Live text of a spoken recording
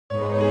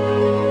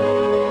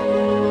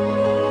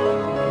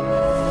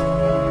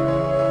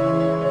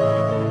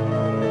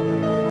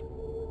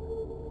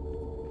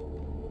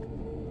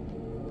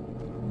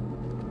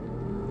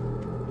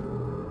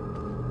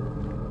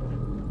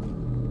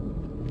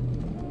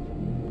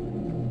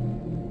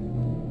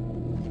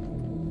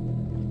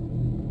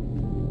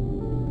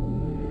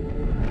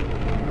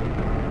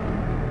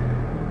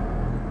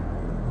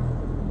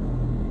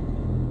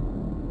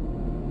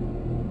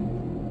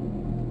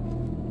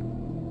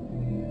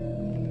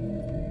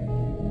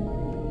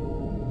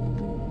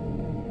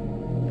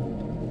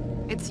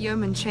It's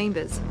Yeoman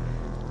Chambers.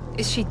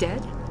 Is she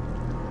dead?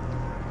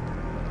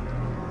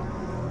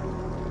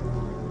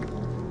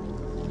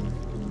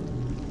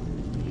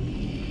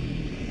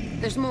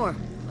 There's more.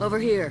 Over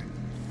here.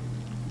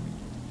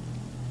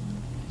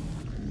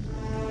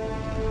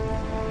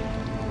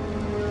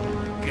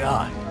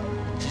 God,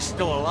 she's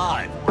still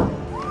alive.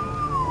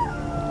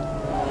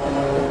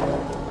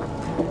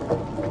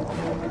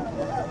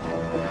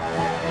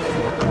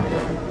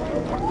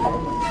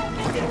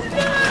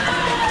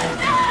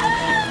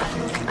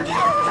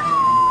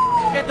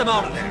 Get them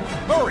out of there!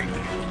 Hurry!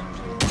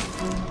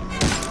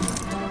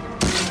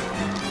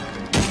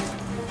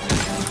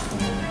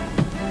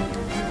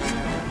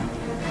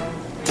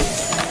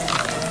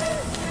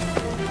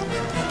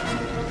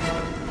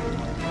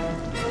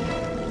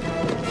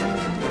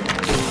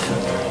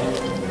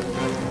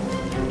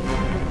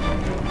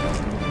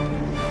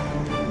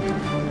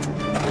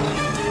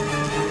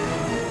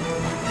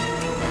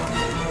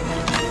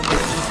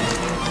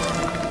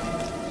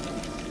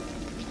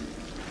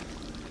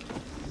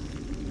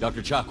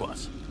 Dr.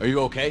 Chakwas, are you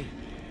okay?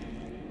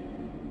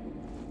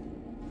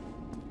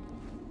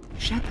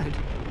 Shepard,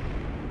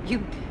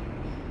 you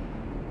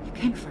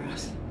came for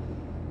us.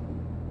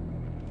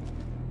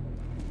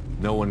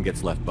 No one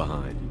gets left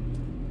behind.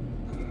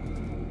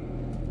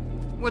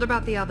 What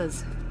about the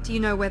others? Do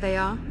you know where they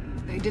are?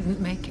 They didn't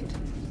make it.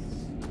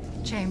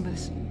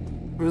 Chambers,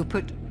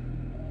 Rupert,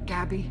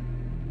 Gabby,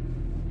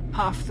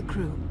 half the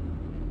crew.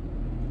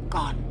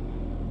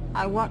 Gone.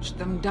 I watched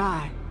them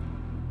die.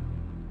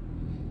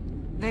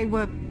 They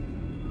were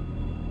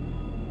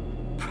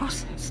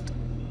processed,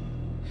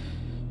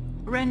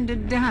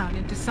 rendered down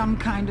into some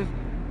kind of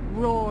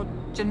raw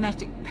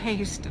genetic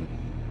paste and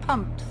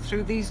pumped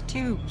through these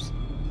tubes.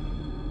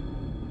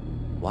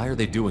 Why are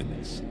they doing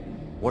this?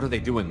 What are they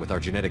doing with our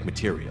genetic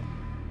material?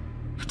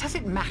 Does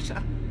it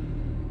matter?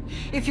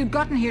 If you'd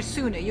gotten here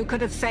sooner, you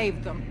could have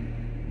saved them.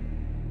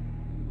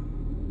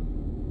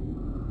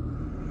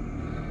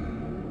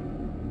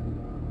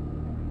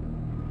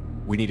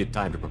 We needed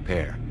time to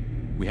prepare.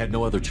 We had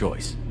no other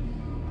choice.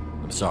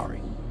 I'm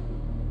sorry.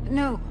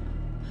 No.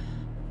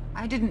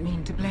 I didn't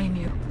mean to blame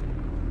you.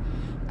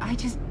 I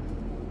just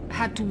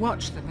had to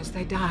watch them as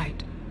they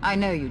died. I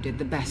know you did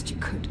the best you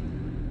could.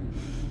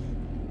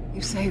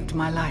 You saved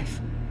my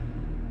life.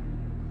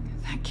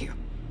 Thank you.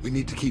 We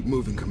need to keep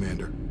moving,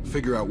 Commander.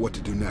 Figure out what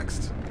to do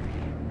next.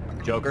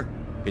 Joker,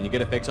 can you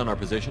get a fix on our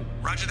position?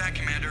 Roger that,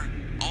 Commander.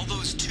 All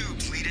those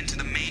tubes lead into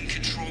the main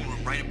control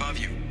room right above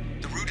you.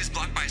 The route is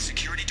blocked by a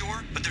security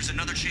door, but there's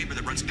another chamber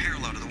that runs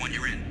parallel to the one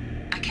you're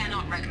in. I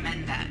cannot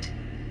recommend that.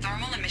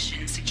 Thermal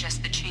emissions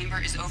suggest the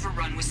chamber is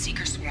overrun with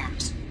seeker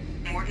swarms.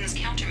 Morden's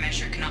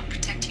countermeasure cannot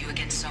protect you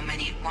against so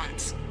many at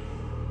once.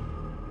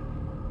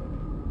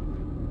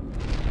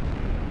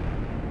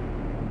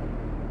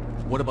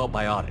 What about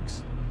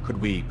biotics?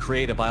 Could we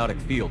create a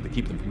biotic field to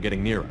keep them from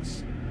getting near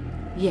us?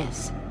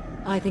 Yes,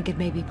 I think it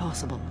may be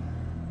possible.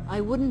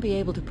 I wouldn't be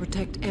able to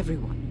protect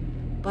everyone,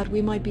 but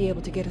we might be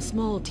able to get a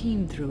small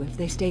team through if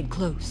they stayed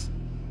close.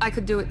 I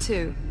could do it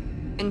too.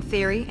 In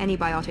theory, any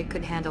biotic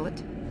could handle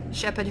it.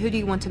 Shepard, who do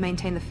you want to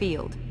maintain the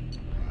field?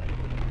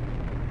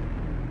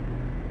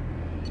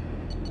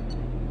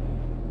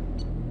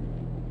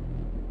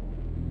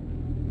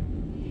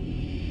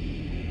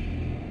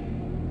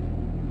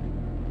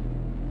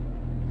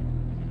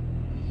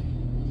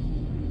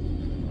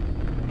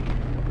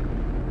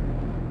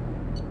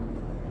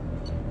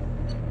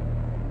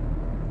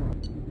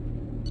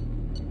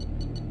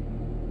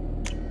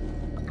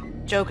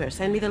 Joker,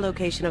 send me the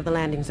location of the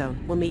landing zone.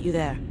 We'll meet you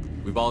there.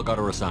 We've all got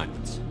our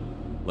assignments.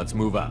 Let's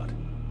move out.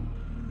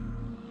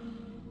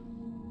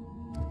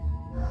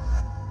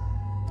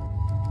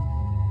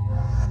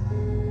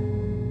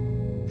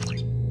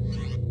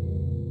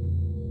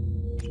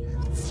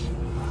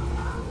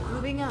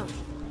 Moving out.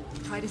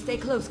 Try to stay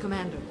close,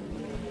 Commander.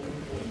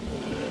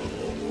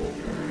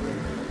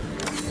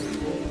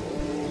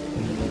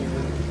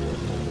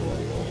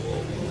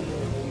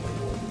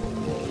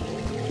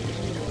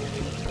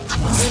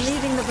 We're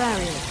leaving the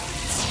barrier.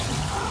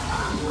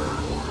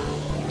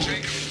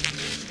 Jacob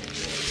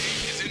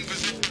is in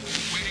position,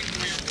 waiting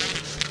for your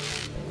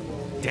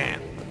orders.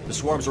 Damn, the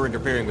swarms are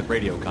interfering with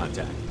radio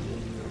contact.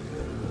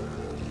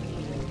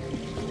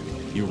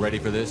 You ready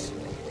for this?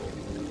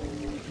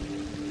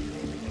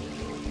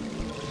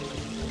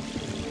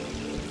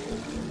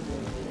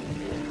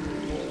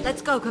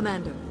 Let's go,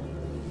 Commander.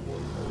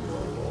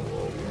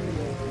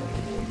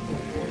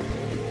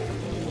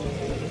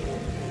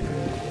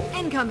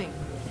 Incoming!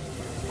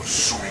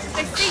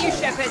 I see you,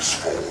 Shepard!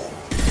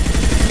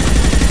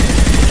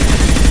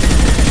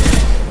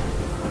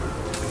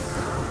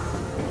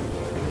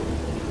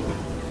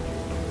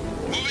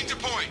 Moving to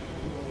point.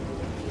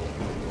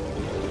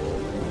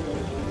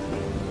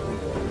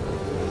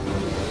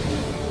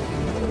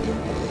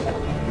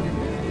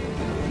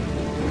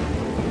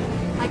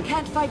 I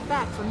can't fight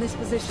back from this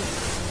position.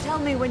 Tell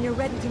me when you're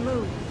ready to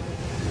move.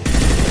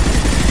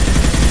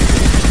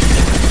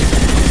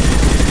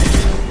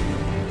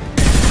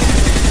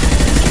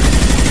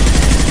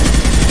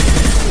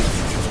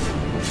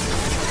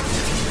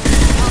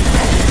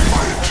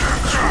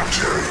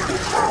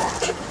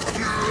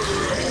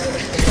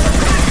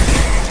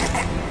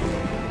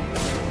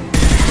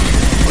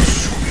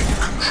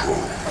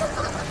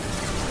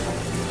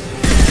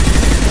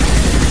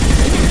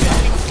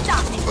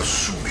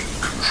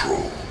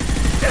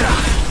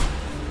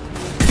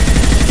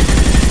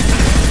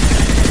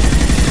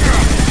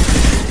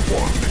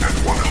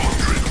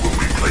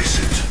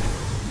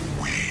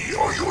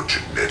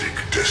 genetic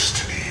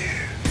destiny.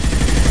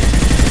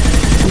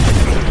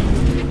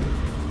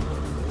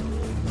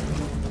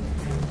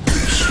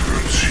 This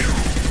hurts you.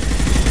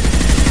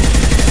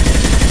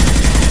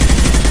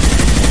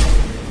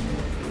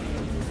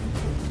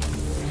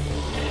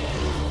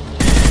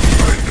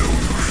 I know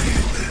you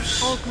feel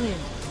this. All clear.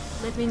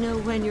 Let me know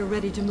when you're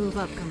ready to move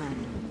up,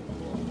 Commander.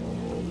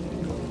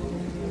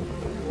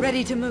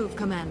 Ready to move,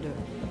 Commander.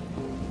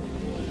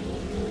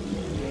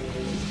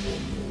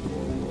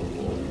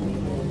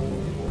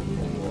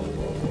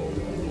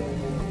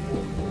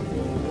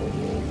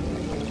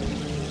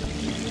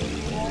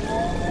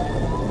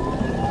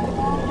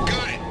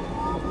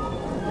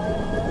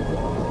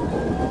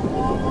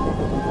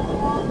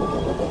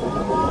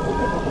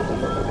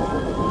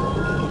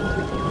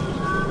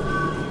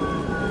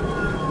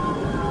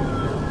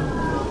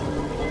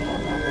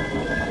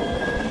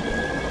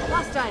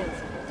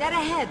 Dead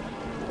ahead!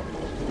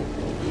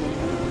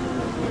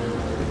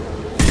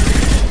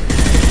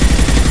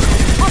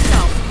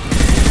 Hostile!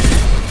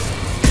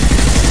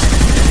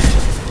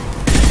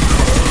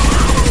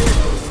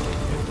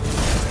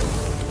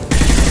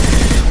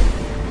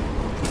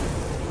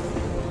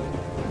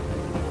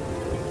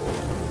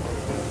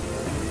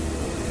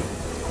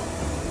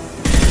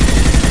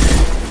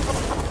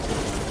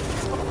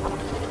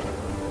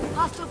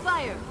 Hostile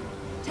fire!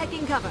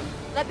 Taking cover.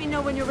 Let me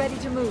know when you're ready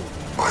to move.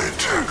 My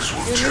attacks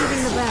will You're tear leaving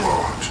you the barrel.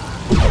 apart.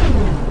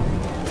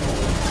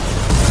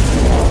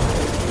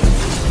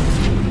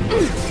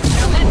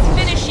 Now let's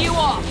finish you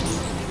off!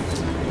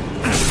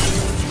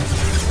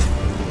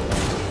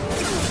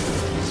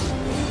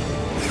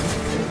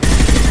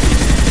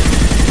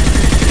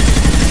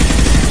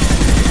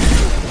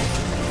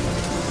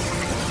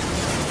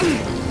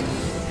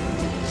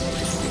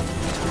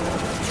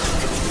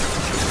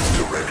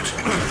 Direct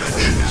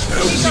intervention is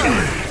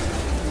necessary.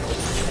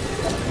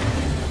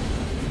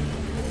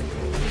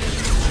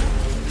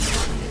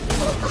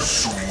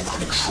 Assume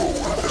control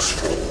of this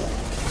form.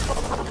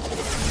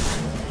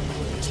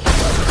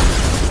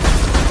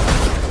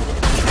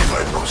 If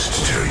I must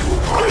tear you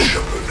apart,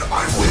 Shepard, I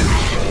will.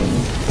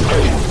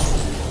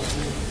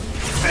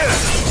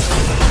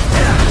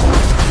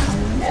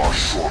 You are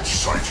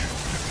short-sighted.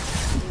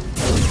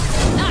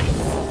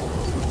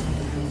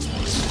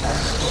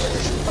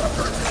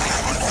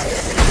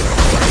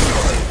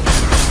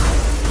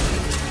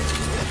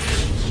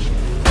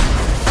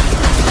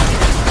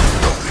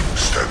 Nothing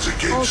stands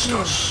against clear.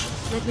 us.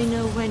 Let me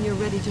know when you're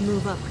ready to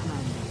move up,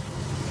 Commander.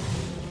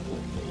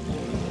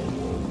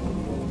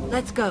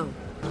 Let's go.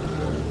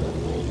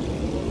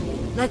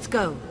 Let's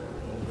go.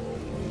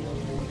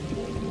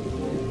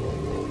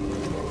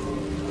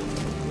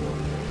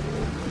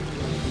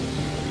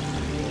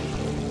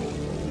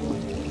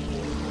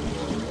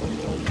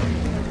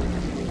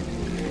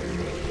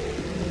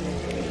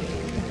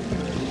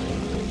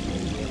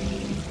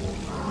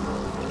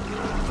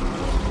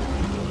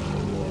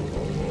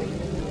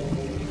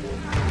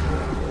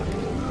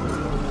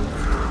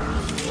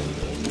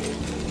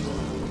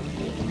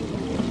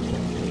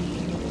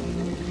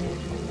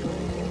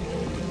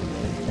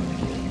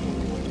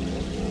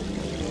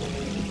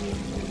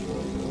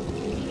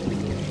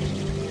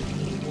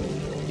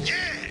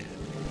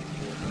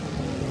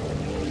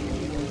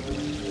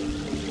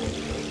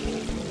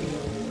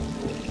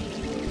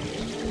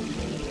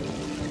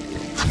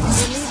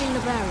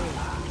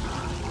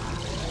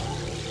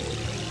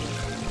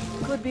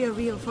 Could be a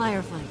real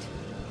firefight.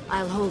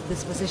 I'll hold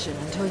this position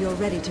until you're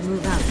ready to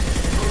move out.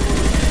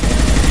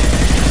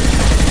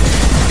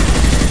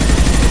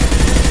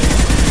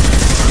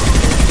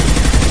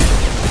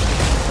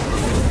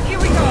 Here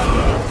we go!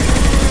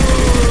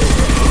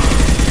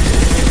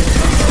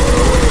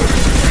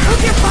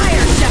 Move your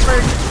fire,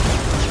 Shepard!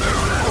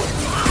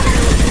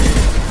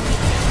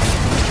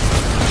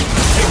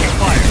 Taking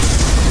fire.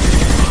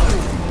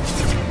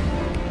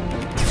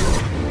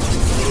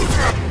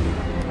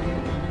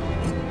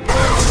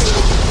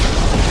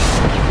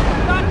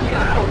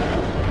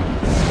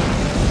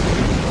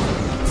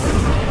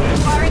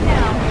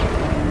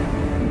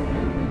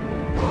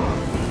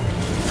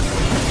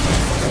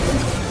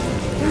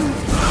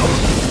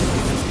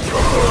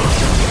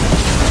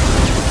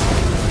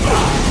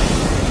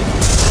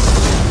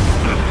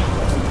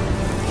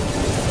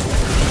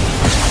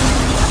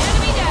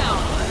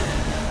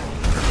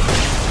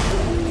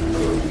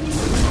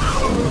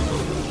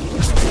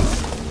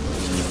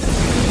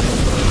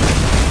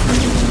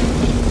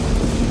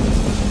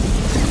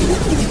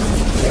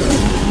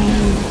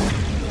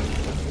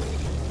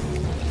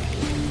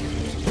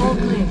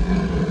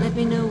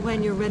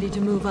 When you're ready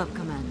to move up,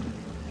 Commander.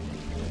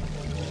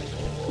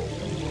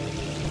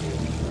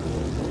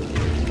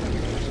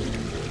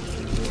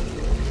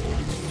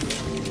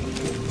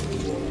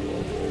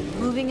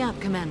 Moving up,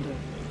 Commander.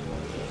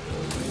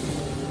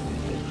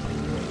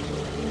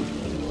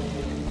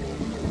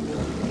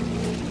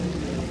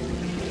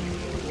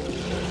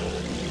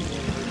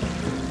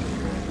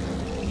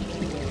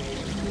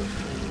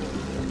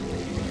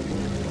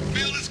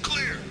 Field is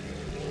clear.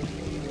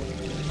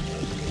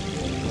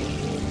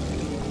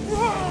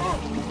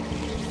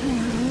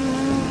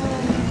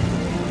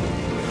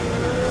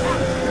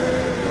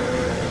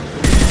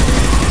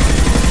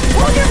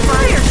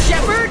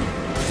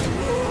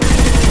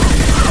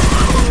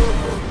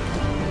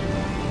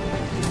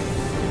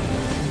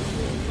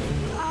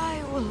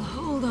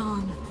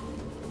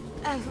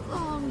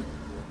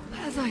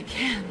 as I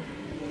can.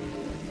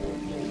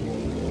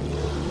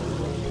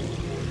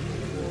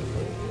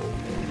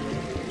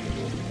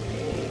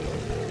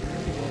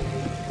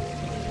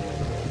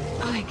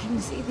 I can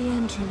see the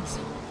entrance.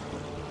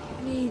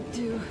 Need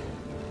to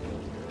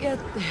get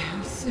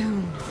there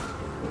soon.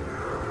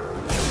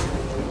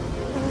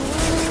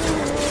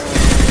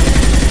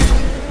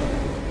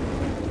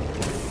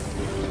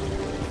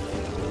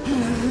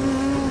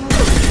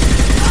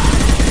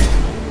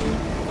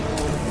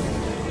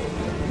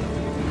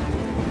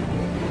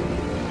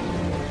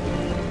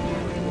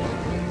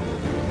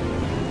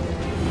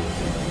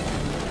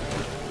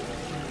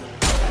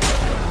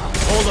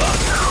 Hold on,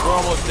 we're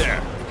almost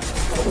there.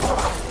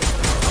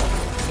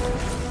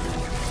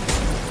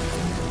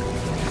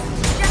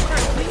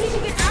 We need to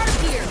get out of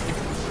here!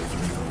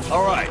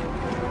 All right,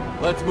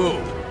 let's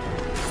move.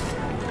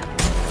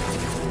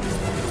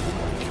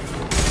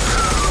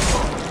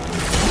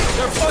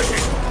 They're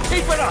pushing!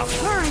 Keep it up!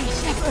 Hurry,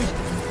 Shepard!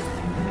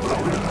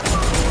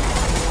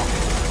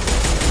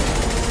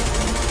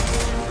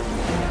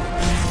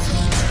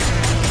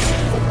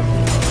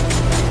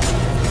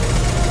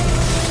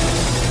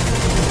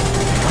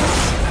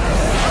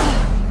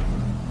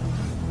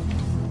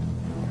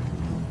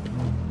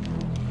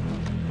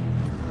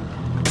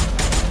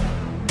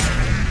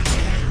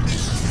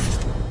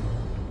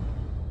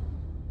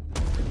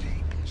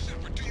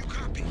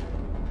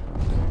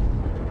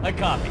 I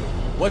copy.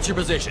 What's your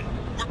position?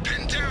 We're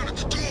pinned down at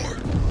the door,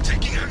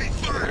 taking heavy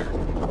fire.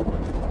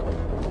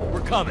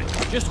 We're coming.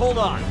 Just hold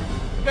on.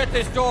 Get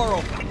this door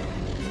open.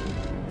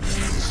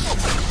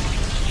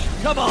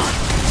 Come on!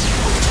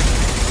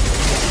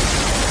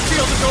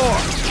 Seal the door!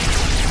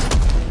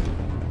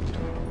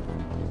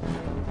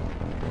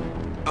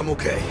 I'm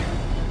okay.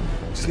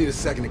 Just need a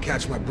second to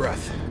catch my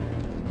breath.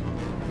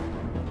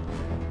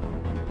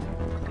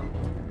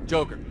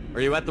 Joker,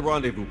 are you at the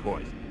rendezvous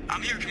point?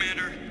 I'm here,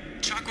 Commander.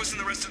 Chakwas and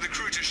the rest of the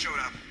crew just showed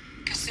up.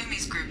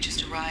 Kasumi's group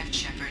just arrived,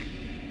 Shepard.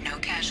 No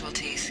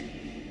casualties.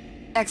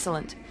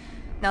 Excellent.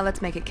 Now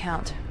let's make it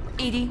count.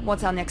 Edie,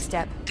 what's our next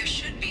step? There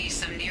should be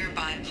some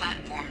nearby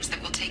platforms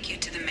that will take you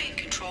to the main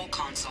control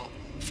console.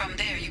 From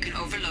there, you can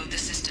overload the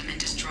system and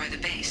destroy the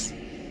base.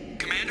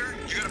 Commander,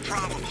 you got a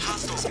problem.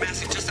 Hostiles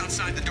massing just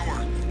outside the door.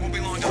 Won't be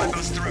long till I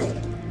bust through.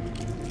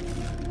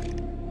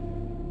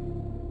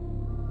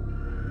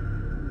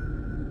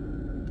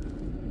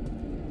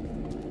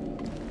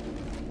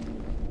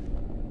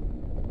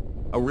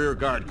 A rear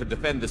guard could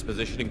defend this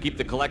position and keep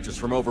the collectors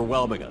from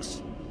overwhelming us.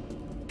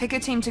 Pick a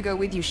team to go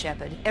with you,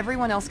 Shepard.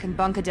 Everyone else can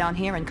bunker down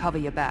here and cover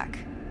your back.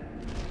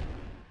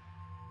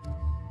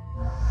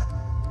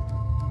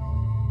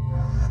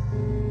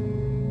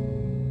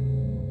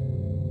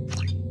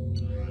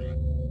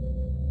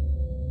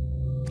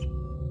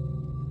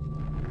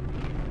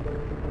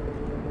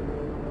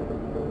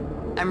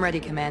 I'm ready,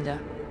 Commander.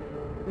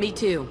 Me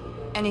too.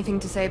 Anything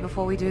to say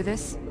before we do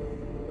this?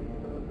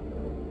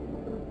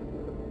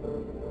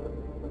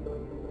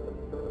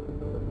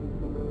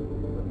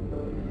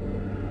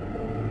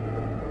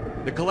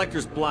 The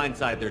collectors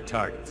blindside their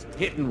targets.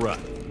 Hit and run.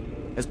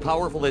 As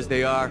powerful as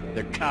they are,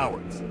 they're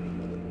cowards.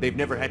 They've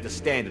never had to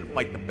stand and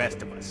fight the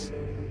best of us.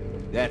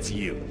 That's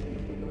you.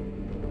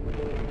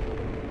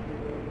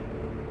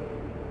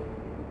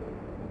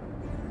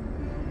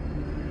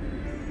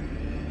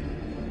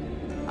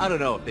 I don't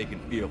know if they can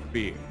feel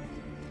fear,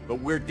 but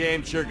we're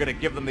damn sure gonna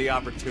give them the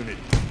opportunity.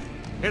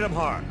 Hit them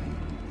hard.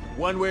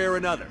 One way or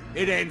another,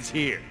 it ends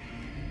here.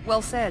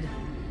 Well said.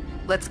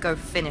 Let's go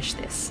finish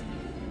this.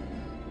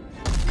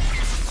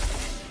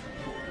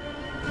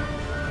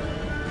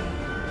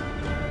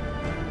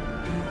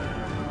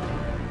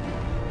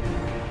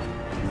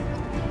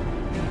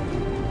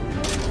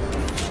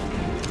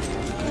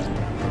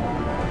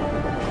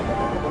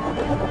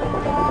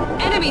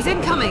 Enemies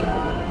incoming!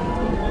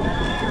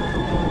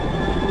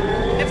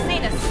 They've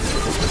seen us.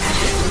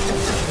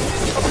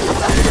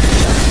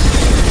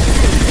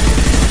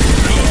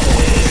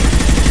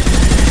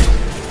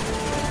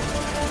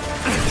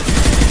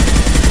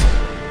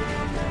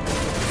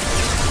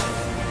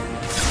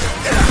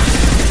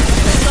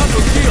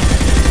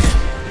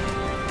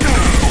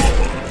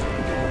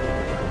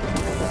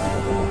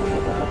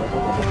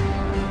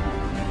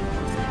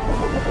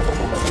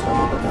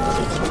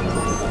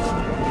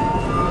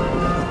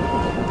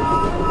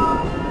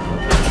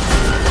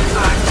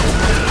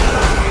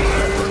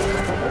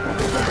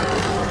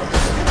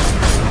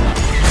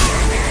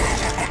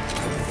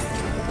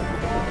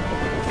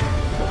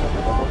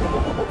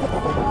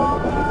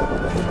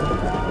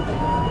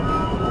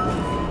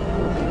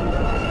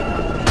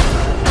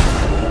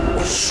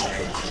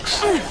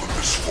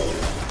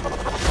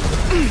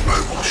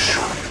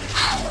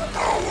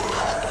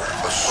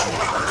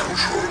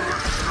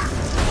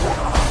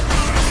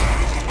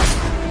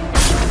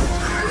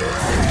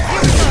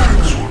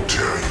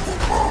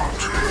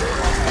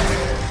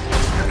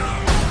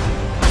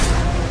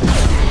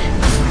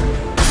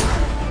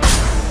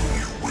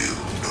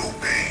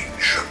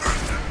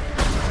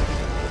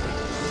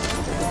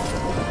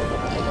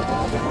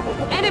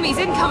 Enemies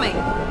incoming!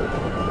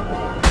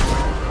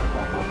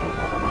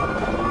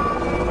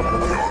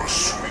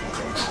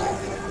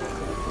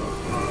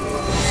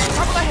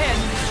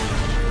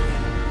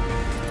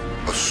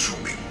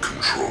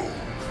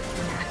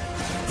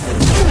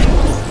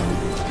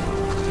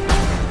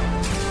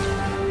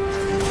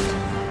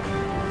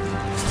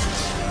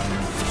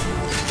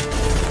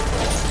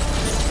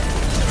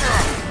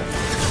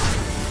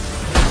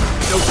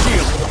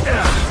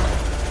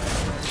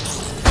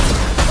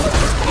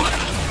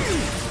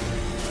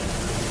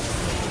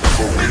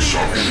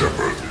 Son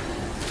Shepard.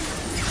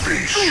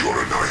 Face your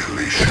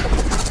annihilation.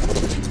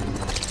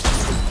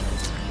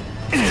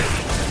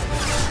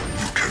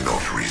 You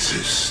cannot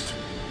resist.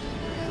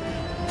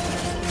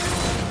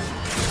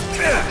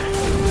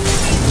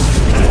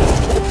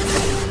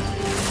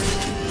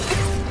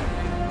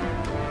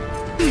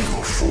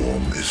 Your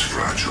form is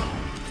fragile.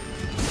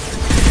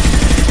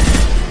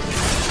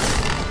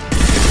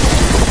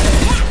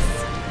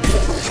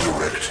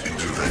 Direct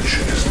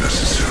intervention is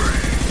necessary.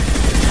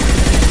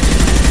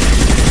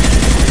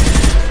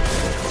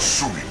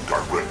 Assuming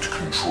direct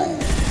control.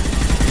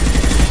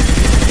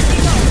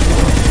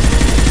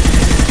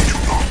 Do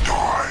not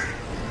die.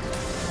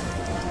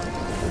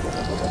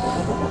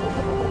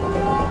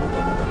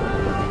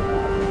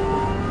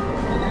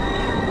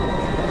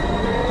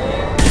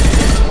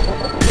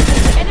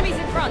 Enemies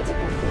in front!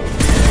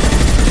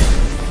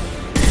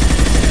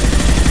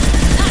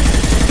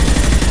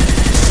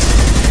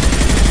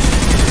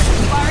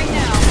 Firing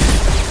now!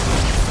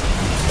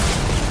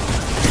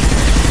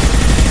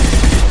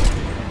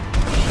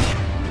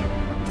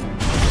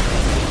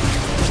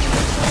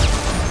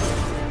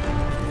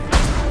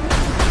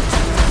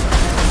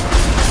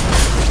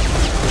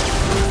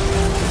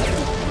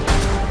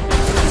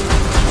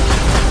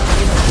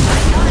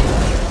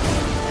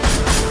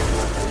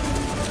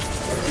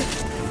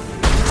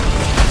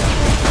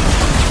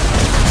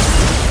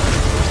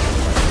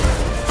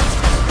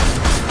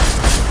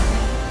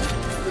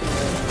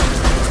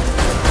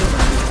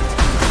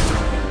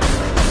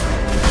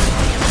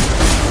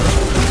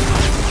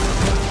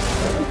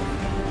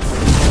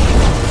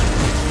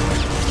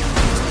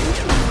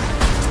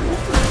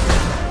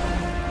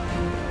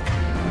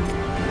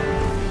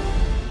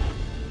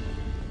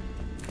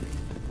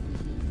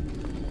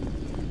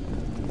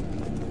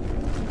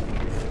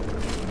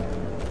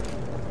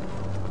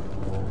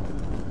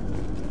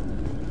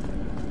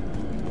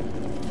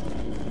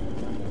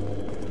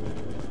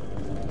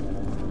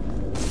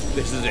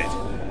 This is it.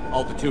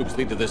 All the tubes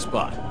lead to this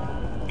spot.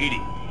 Edie,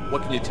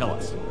 what can you tell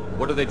us?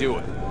 What are they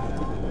doing?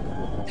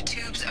 The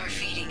tubes are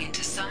feeding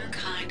into some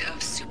kind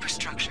of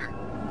superstructure.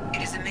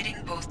 It is emitting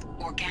both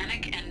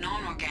organic and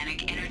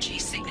non-organic energy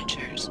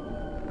signatures.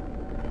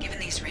 Given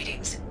these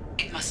readings,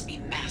 it must be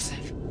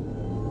massive.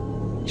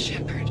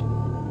 Shepard,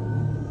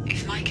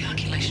 if my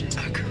calculations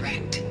are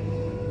correct,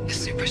 the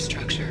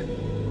superstructure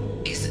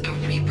is a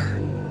Reaper.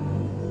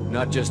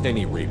 Not just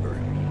any Reaper.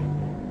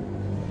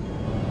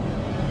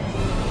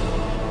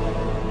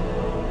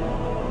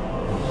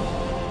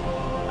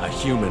 A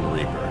human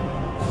Reaper.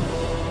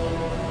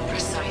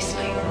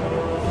 Precisely.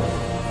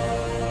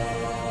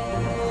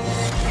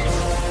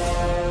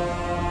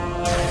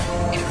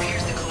 It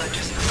appears the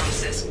collectors have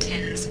processed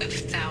tens of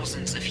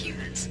thousands of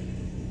humans.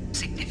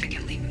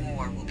 Significantly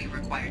more will be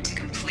required to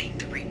complete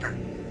the Reaper.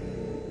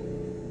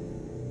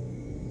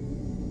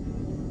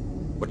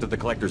 What did the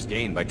collectors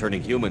gain by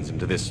turning humans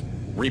into this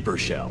Reaper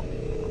shell?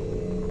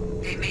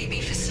 They may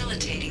be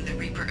facilitating the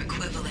Reaper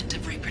equivalent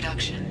of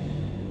reproduction.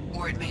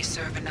 Or it may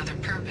serve another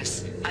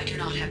purpose. I do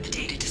not have the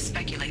data to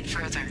speculate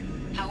further.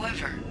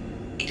 However,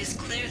 it is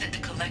clear that the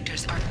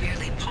collectors are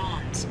merely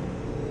pawns.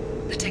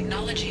 The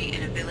technology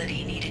and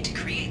ability needed to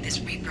create this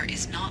Reaper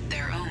is not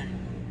their own.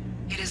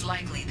 It is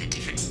likely that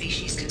different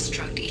species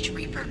construct each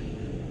Reaper.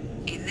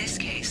 In this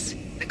case,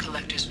 the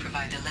collectors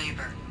provide the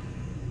labor.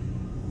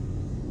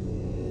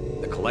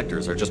 The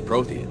collectors are just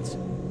Protheans.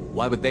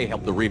 Why would they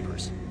help the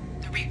Reapers?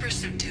 The Reapers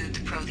subdued the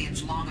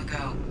Protheans long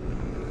ago.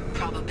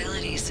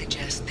 Probabilities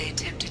suggest they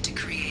attempted to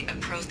create a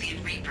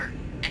Prothean Reaper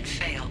and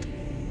failed.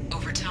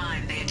 Over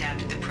time, they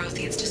adapted the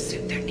Protheans to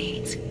suit their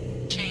needs,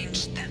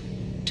 changed them,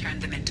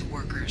 turned them into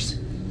workers,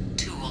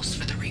 tools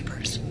for the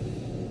Reapers.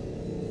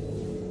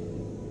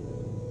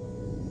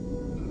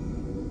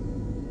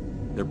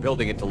 They're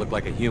building it to look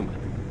like a human.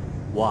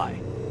 Why?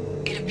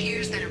 It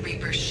appears that a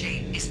Reaper's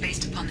shape is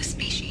based upon the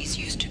species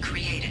used to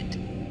create it.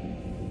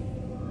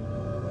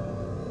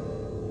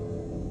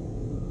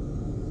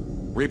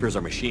 Reapers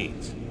are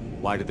machines.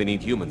 Why do they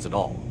need humans at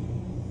all?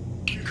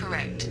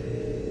 Incorrect.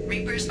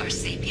 Reapers are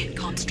sapient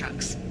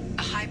constructs,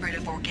 a hybrid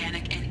of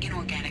organic and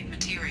inorganic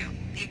material.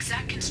 The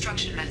exact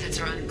construction methods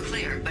are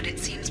unclear, but it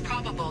seems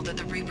probable that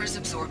the Reapers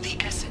absorb the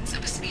essence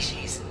of a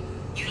species,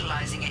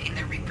 utilizing it in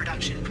their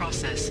reproduction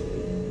process.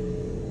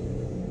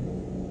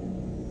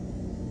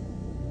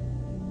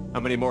 How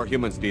many more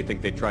humans do you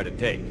think they'd try to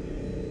take?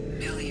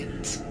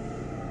 Millions.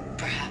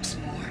 Perhaps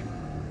more.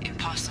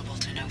 Impossible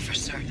to know for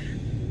certain.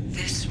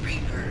 This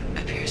Reaper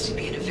appears to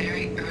be in a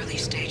very early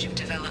stage of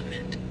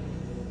development.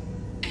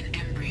 An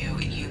embryo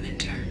in human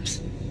terms.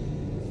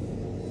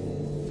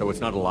 So it's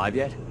not alive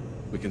yet?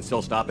 We can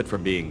still stop it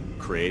from being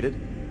created?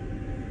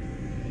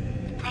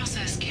 The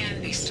process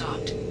can be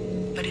stopped,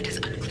 but it is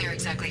unclear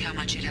exactly how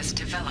much it has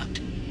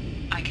developed.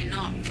 I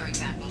cannot, for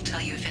example,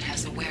 tell you if it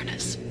has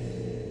awareness.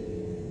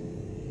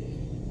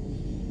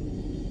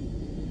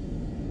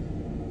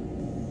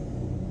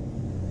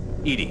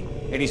 Edie,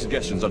 any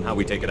suggestions on how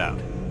we take it out?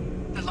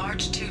 The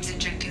large tubes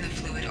injecting the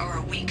fluid are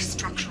a weak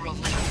structural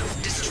link.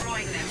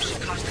 Destroying them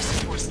should cause the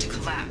supports to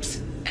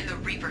collapse, and the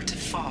Reaper to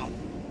fall.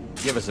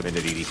 Give us a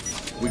minute, Edie.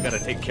 We gotta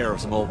take care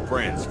of some old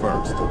friends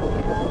first.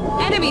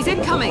 Enemies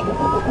incoming!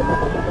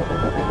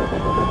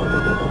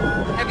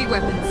 Heavy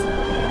weapons.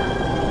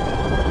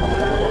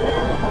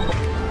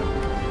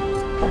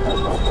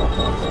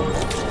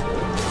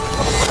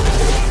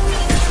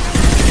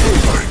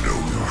 I know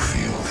you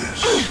feel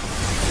this.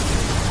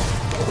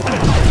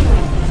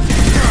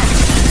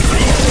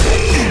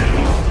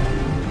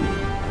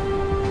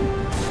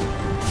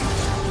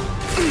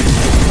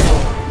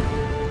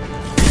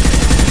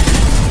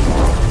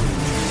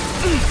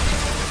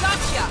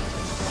 Gotcha!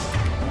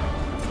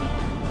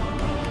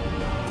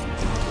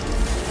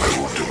 I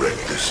will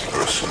direct this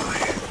personally.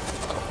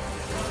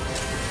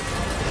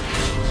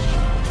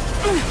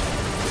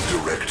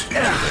 Direct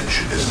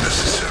intervention is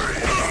necessary.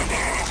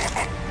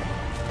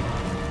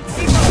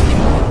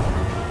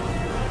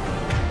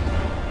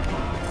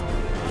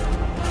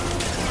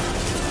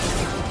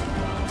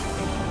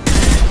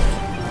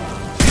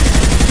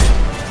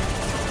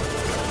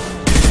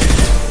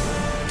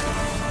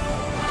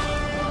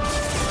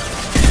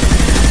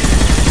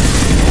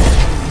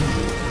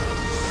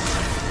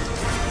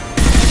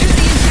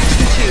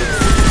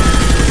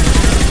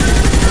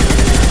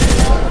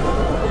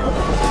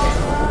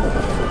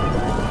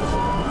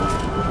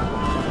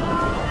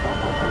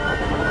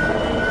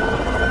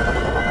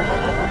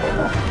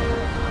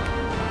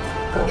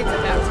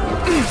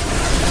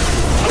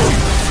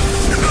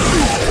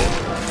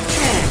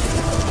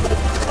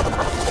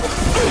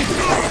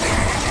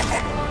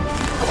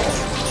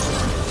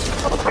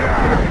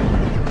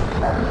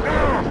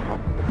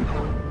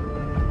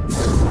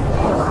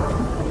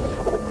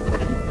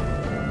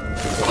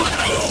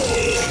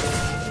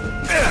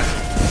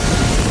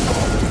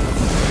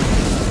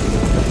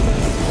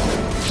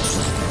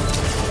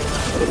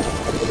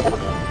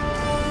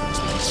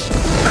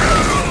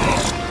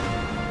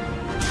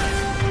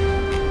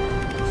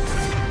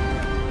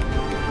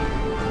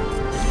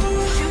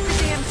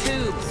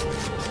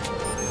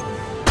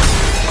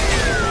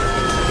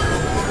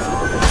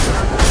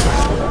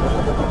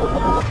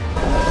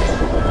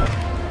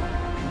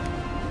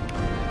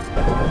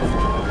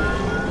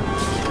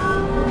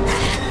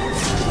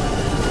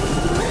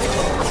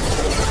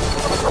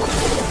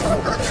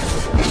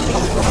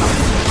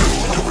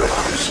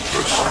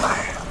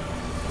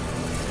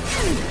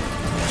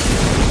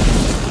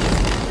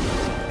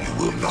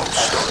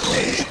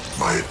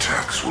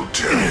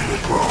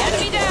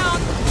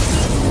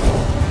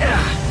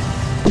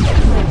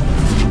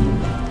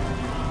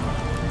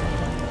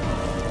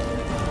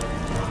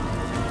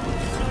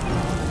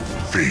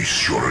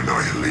 Face your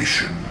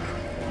annihilation.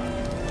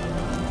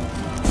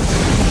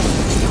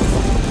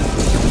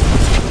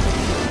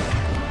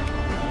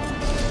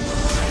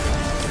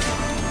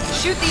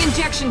 Shoot the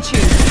injection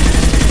tube.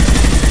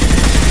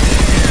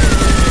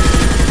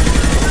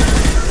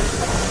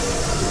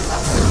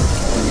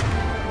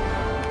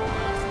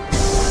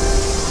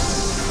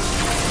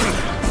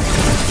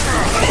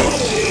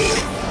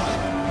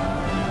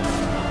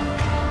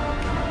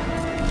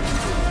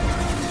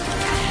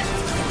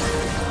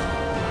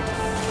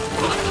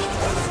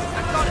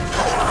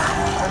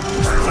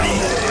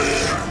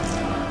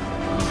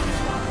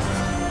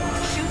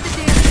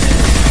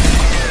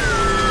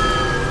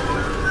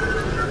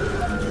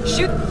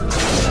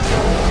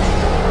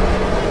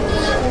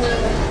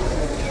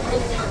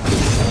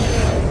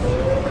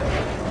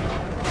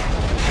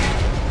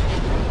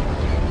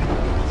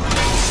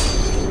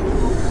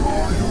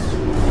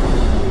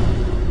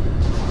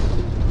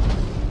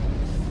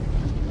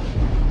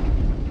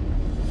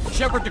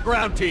 Shepard to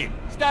ground team.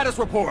 Status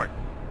report.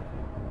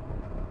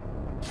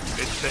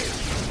 It's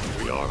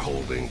safe. We are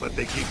holding, but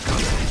they keep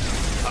coming.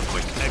 A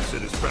quick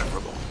exit is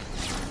preferable.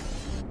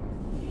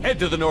 Head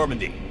to the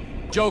Normandy.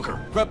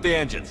 Joker, prep the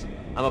engines.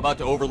 I'm about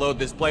to overload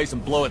this place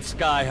and blow it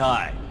sky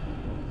high.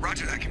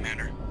 Roger that,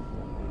 Commander.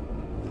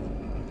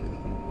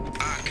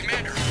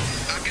 Commander,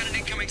 I've got an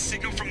incoming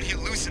signal from the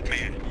elusive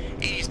man.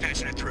 Edie's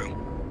patching it through.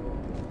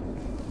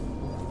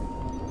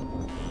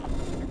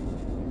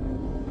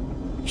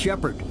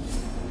 Shepard,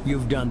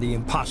 you've done the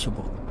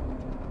impossible.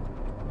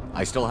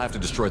 I still have to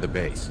destroy the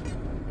base.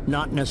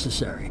 Not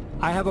necessary.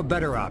 I have a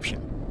better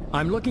option.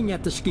 I'm looking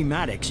at the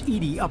schematics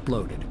Edie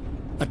uploaded.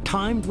 A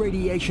timed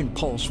radiation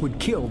pulse would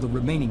kill the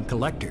remaining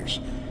collectors,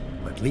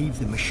 but leave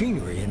the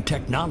machinery and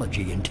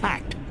technology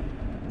intact.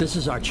 This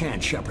is our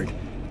chance, Shepard.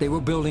 They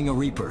were building a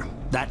Reaper.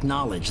 That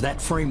knowledge,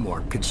 that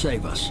framework could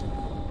save us.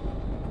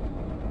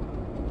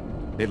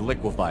 They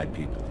liquefied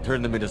people,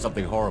 turned them into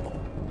something horrible.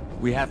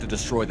 We have to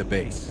destroy the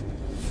base.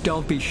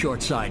 Don't be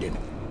short-sighted.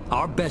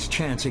 Our best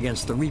chance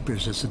against the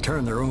Reapers is to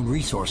turn their own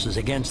resources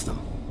against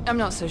them. I'm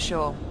not so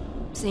sure.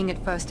 Seeing it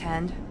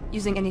firsthand,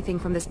 using anything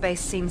from this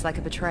base seems like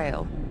a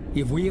betrayal.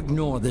 If we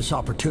ignore this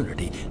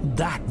opportunity,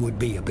 that would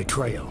be a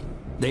betrayal.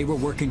 They were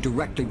working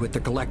directly with the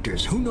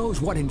collectors. Who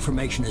knows what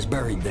information is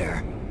buried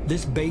there?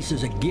 This base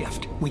is a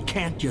gift. We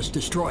can't just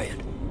destroy it.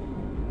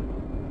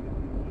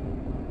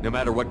 No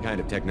matter what kind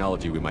of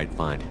technology we might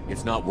find,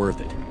 it's not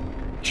worth it.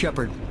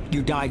 Shepard,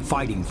 you died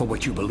fighting for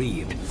what you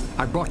believed.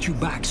 I brought you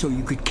back so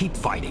you could keep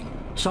fighting.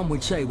 Some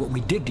would say what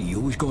we did to you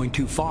was going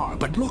too far,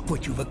 but look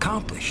what you've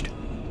accomplished.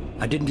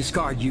 I didn't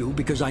discard you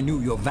because I knew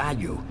your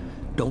value.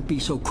 Don't be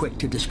so quick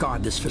to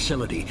discard this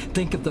facility.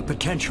 Think of the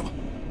potential.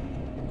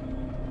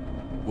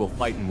 We'll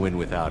fight and win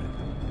without it.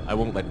 I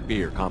won't let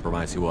fear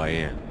compromise who I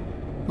am.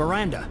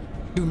 Miranda,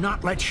 do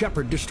not let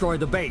Shepard destroy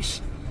the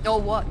base. Or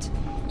what?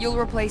 You'll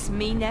replace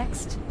me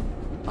next?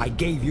 I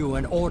gave you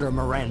an order,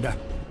 Miranda.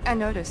 I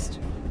noticed.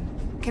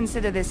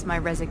 Consider this my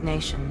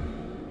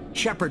resignation.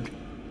 Shepard,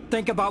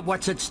 think about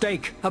what's at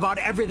stake, about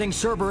everything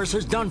Cerberus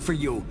has done for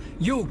you.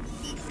 You...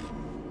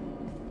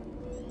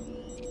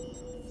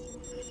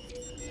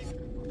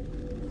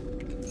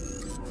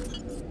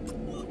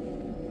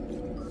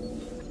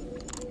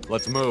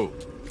 Let's move.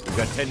 We've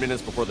got 10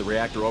 minutes before the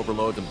reactor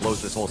overloads and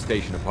blows this whole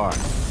station apart.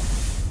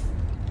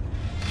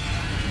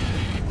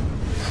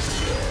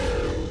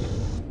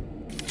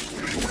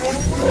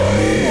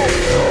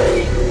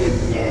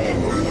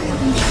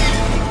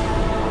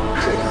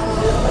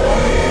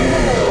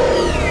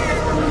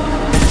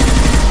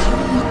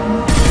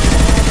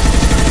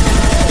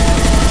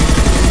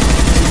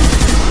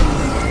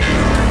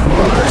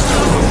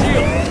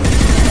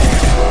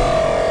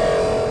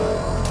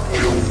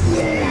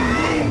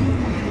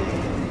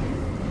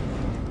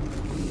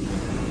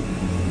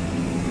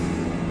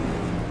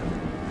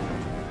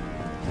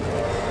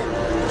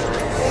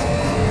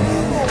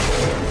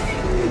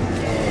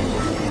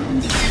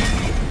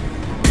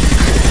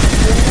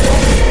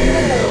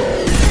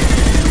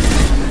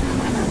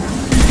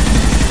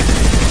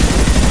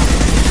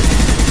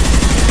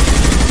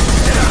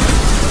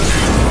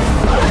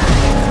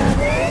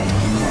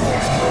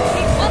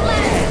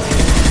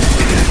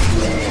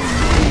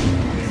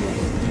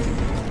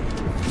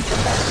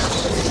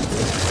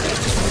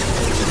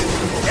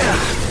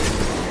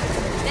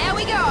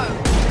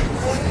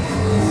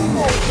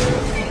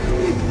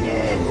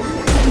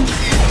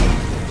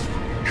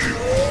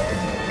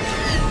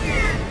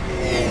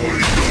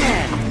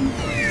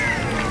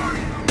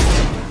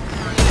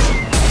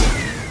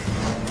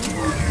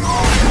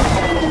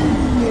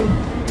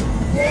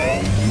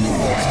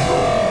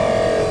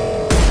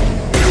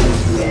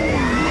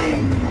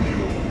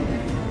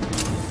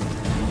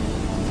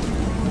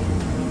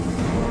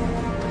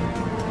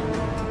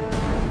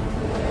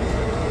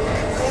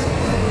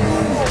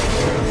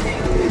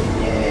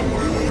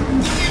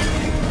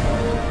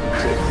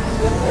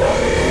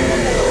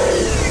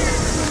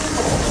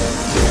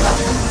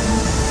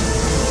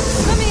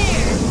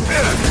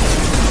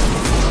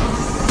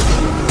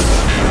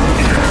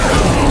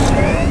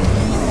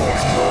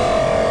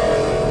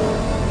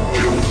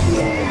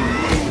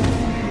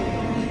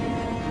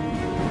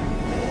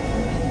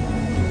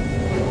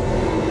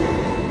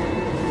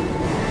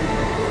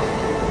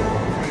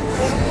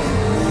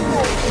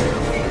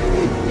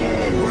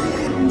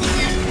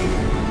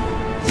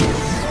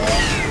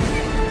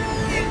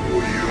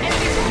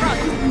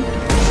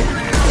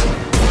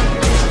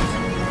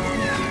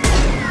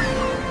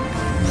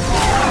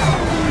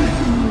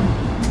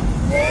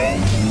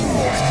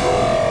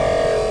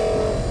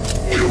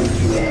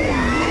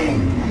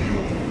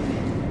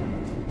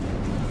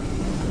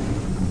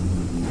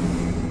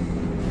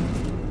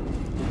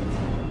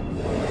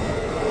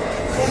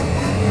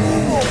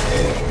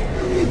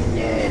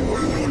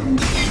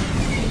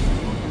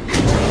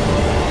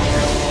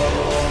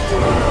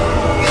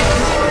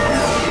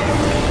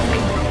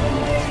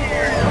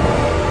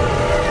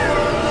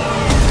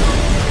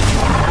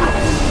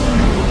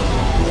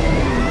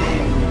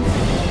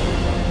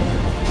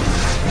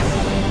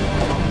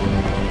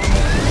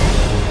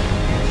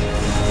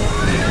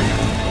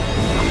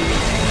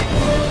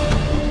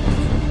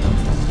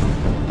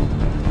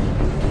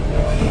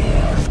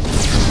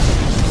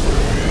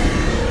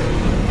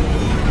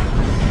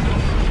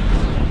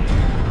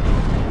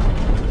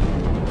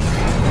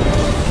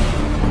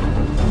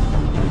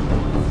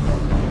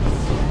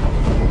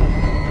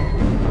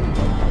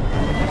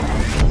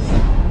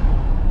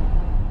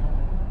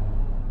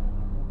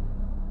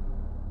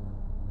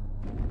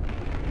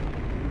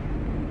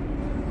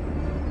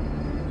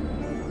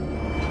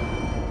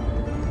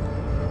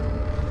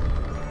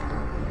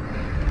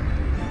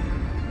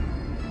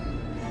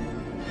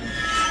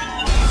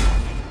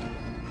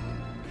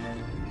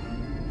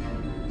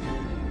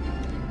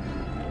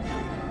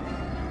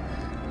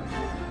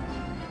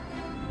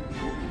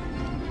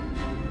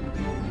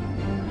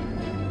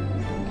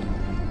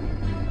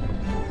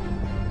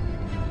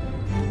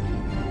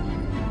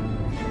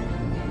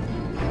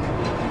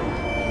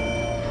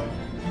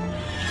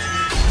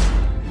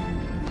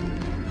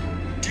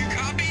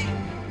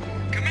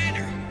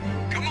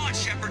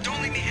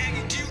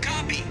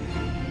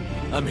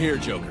 I'm here,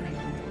 Joker.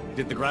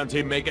 Did the ground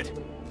team make it?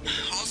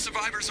 All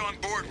survivors on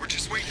board. We're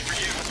just waiting for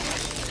you.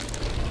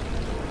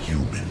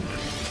 Human,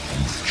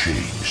 you've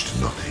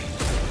changed nothing.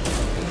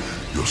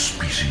 Your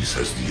species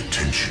has the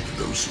attention of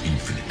those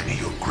infinitely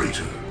or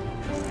greater.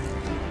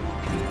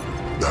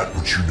 That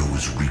which you know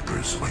as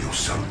Reapers are your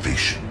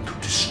salvation to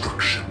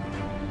destruction.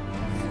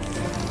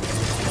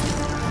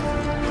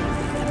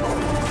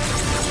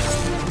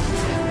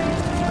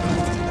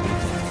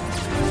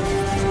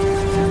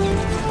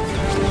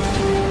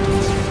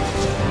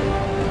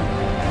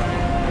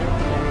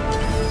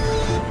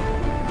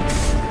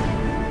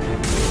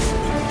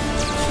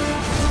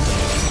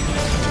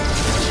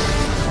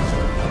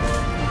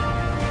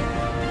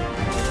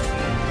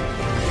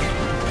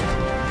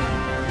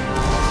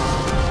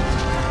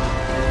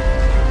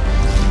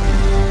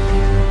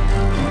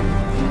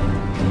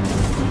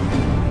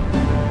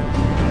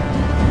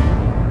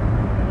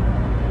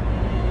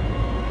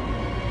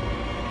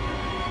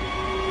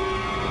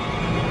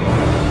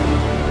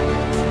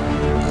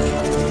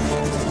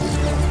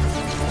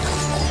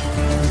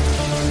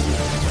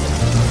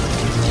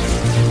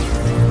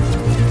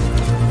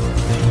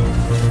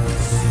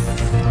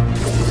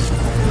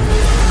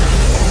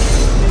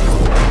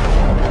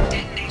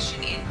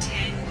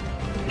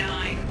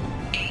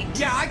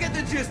 Yeah, I get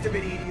the gist of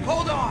it, Edie.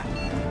 Hold on!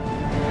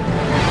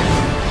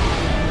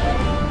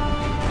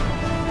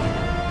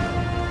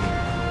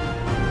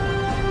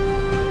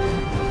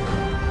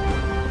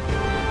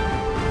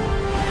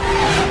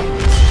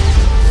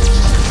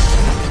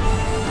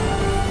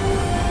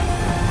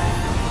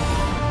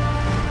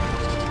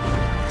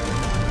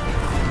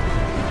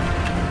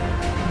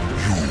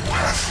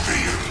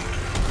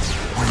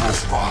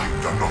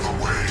 Find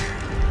another way.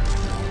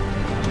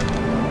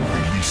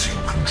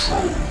 Releasing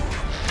control.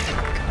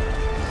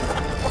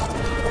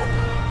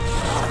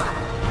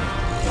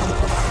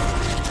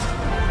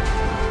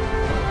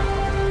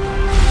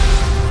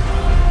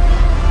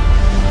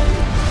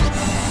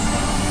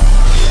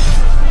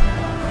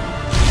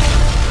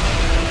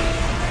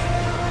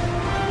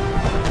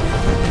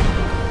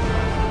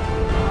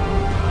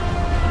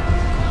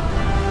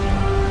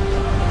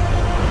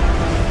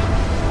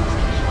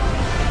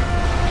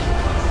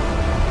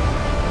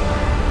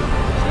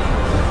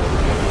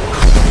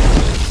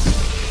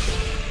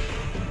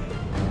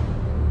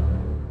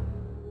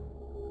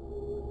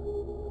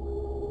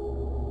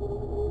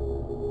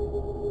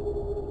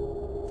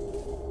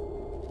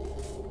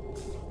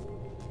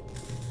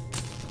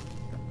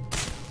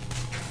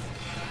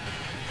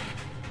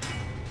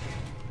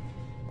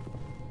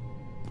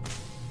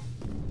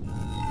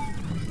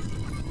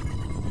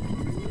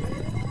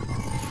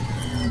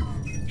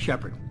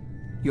 Shepard,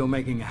 you're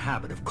making a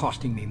habit of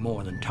costing me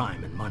more than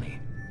time and money.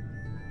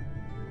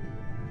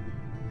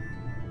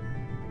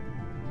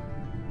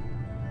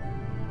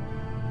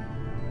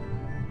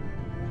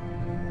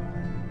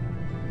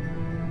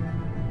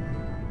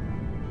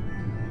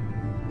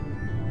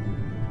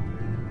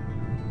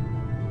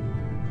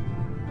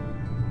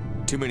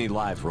 Too many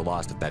lives were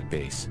lost at that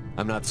base.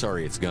 I'm not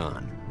sorry it's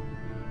gone.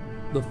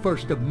 The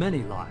first of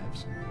many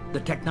lives. The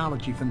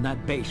technology from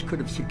that base could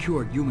have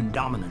secured human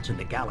dominance in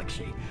the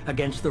galaxy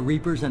against the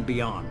Reapers and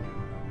beyond.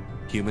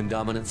 Human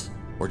dominance?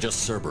 Or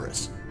just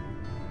Cerberus?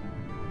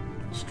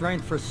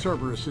 Strength for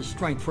Cerberus is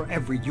strength for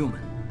every human.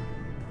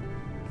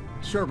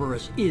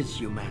 Cerberus is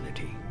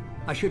humanity.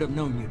 I should have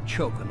known you'd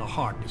choke on the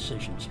hard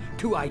decisions.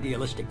 Too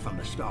idealistic from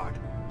the start.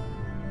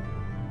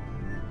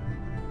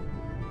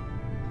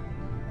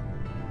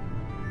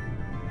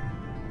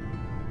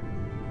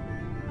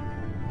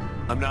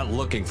 I'm not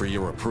looking for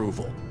your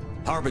approval.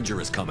 Harbinger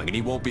is coming, and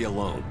he won't be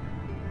alone.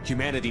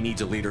 Humanity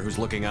needs a leader who's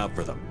looking out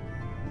for them.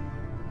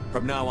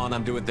 From now on,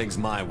 I'm doing things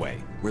my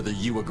way, whether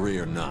you agree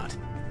or not.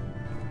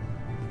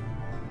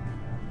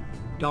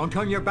 Don't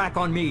turn your back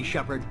on me,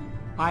 Shepard.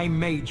 I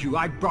made you.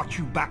 I brought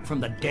you back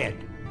from the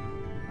dead.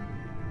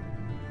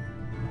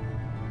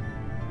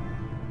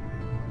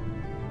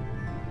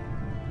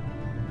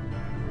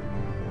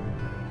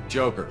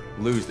 Joker,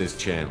 lose this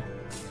channel.